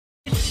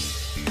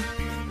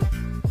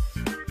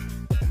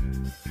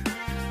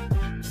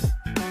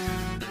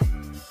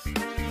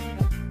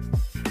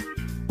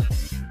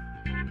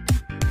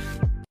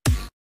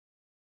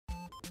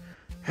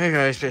Hey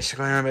guys,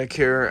 basically I'm back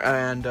here,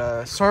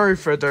 and sorry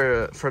for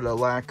the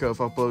lack of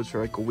uploads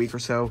for like a week or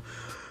so.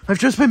 I've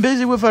just been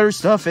busy with other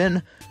stuff,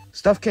 and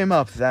stuff came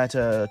up that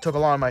took a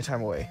lot of my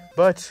time away.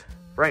 But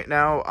right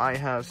now I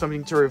have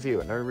something to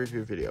review, another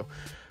review video,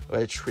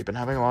 which we've been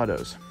having a lot of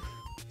those.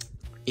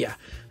 Yeah.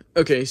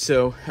 Okay,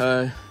 so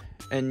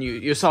and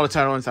you saw the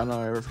title and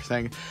thumbnail and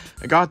everything.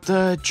 I got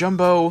the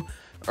jumbo,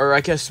 or I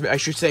guess I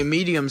should say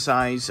medium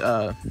size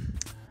tie-dye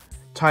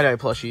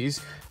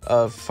plushies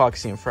of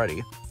Foxy and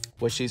Freddy.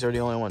 Which these are the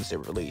only ones they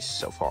released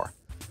so far.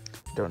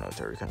 Don't know if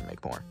they're gonna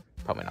make more.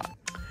 Probably not.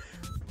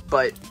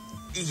 But,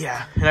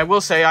 yeah. And I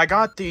will say, I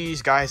got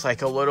these guys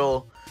like a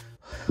little...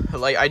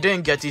 Like, I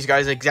didn't get these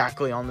guys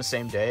exactly on the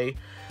same day.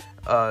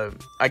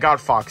 I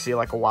got Foxy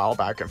like a while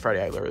back, and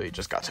Freddy I literally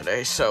just got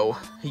today. So,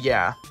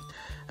 yeah.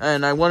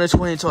 And I wanted to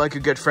wait until I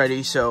could get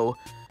Freddy, so...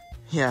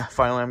 Yeah,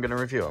 finally I'm gonna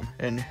review him.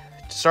 And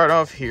to start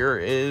off here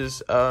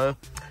is,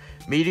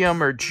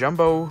 medium or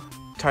jumbo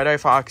tie-dye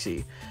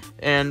Foxy.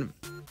 And...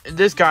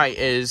 this guy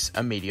is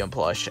a medium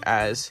plush,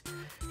 as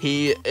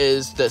he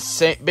is the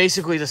same,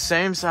 basically the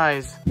same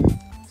size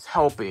as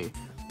Helpy,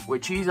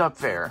 which he's up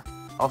there.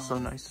 Also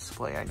nice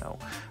display, I know.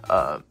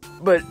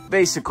 But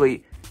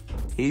basically,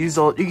 he's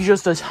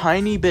just a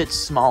tiny bit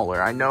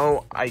smaller. I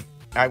know I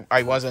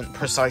wasn't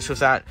precise with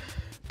that,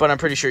 but I'm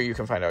pretty sure you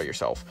can find out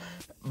yourself.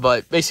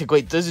 But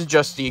basically, this is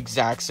just the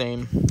exact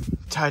same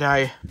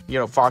tie-dye,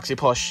 Foxy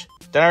plush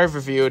that I've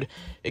reviewed,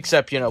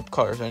 except,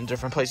 colors in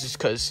different places,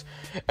 because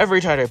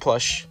every tie-dye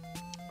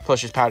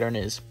plush's pattern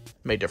is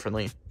made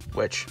differently,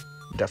 which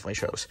definitely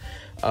shows.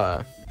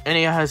 And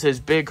he has his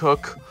big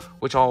hook,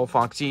 which all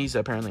Foxies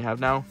apparently have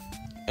now,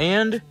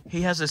 and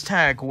he has his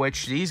tag,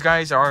 which these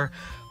guys are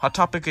Hot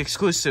Topic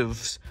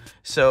exclusives,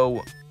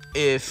 so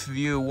if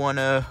you want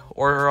to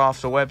order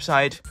off the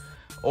website,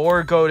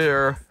 or go to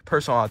their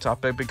personal Hot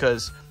Topic,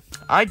 because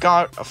I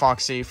got a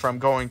Foxy from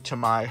going to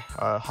my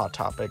Hot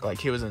Topic, like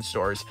he was in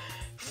stores.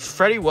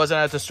 Freddy wasn't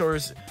at the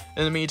stores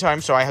in the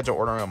meantime, so I had to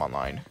order him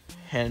online.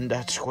 And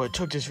that's what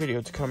took this video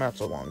to come out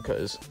so long,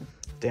 because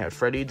they had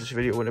Freddy. This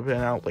video would have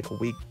been out like a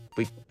week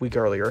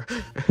earlier.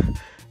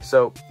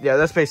 So, yeah,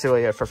 that's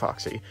basically it for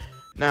Foxy.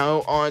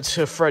 Now, on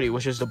to Freddy,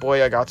 which is the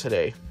boy I got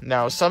today.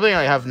 Now, something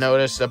I have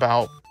noticed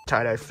about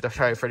tie-dye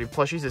Freddy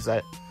plushies is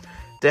that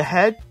the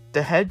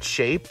head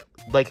shape,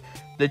 like,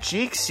 the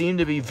cheeks seem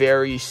to be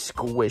very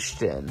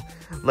squished in.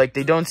 Like,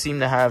 they don't seem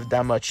to have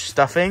that much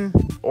stuffing,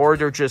 or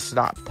they're just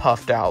not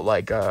puffed out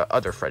like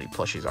other Freddy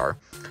plushies are.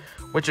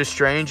 Which is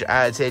strange,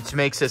 as it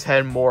makes his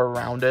head more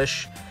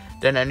roundish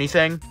than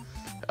anything.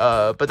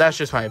 But that's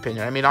just my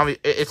opinion. I mean,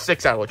 it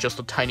sticks out just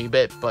a tiny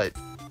bit, but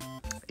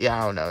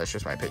yeah, I don't know. It's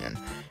just my opinion.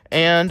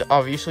 And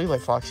obviously, like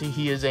Foxy,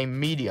 he is a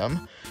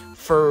medium.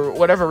 For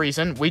whatever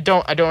reason, I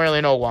don't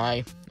really know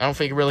why. I don't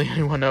think really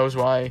anyone knows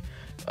why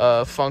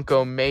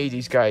Funko made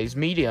these guys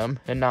medium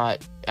and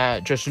not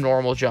just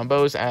normal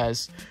jumbos,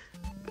 as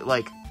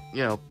like,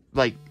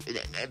 like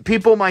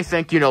people might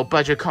think,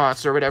 budget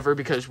costs or whatever,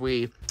 because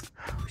we've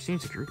seen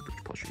security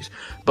breach plushies,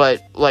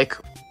 but like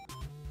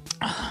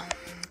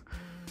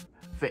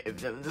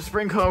the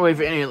spring colorway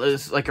variant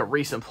is like a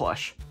recent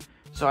plush,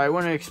 so I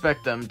wouldn't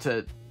expect them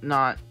to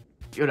not,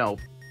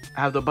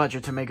 have the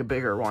budget to make a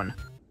bigger one.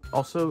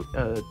 Also,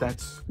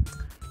 that's,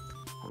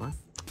 hold on,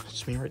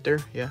 that's me right there.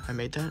 Yeah, I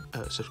made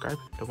that. Subscribe,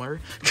 don't worry.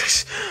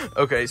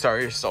 Okay,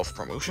 sorry,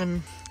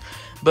 self-promotion.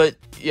 But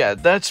yeah,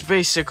 that's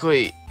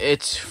basically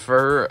it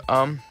for,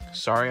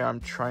 sorry,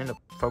 I'm trying to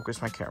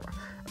focus my camera.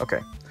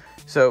 Okay,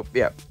 so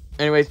yeah,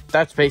 anyway,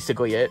 that's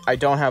basically it. I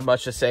don't have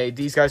much to say.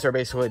 These guys are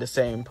basically the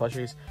same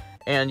plushies,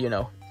 and,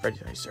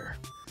 Freddy's nicer.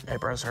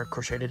 Eyebrows are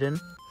crocheted in,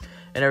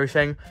 and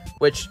everything,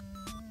 which,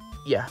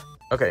 yeah.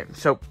 Okay,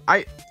 so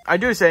I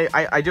gotta say,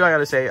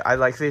 I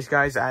like these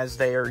guys, as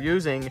they are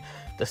using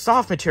the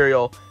soft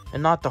material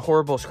and not the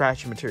horrible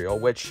scratchy material,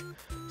 which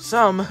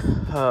some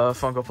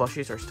Funko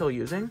plushies are still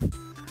using,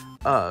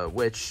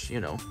 which,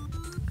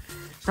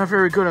 it's not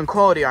very good in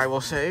quality, I will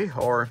say,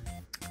 or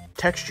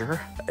texture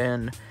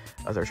in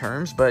other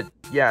terms. But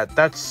yeah,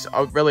 that's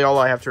really all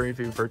I have to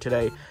review for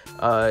today.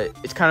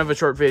 It's kind of a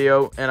short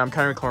video, and I'm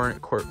kind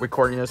of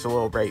recording this a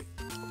little late.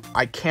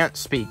 I can't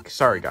speak,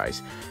 sorry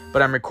guys,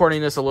 but I'm recording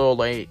this a little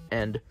late,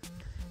 and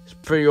this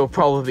video will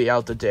probably be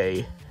out the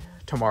day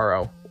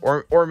tomorrow,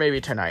 or maybe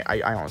tonight.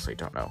 I honestly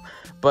don't know.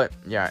 But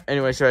yeah,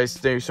 anyways guys,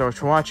 thank you so much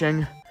for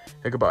watching,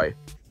 and goodbye.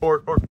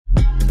 Or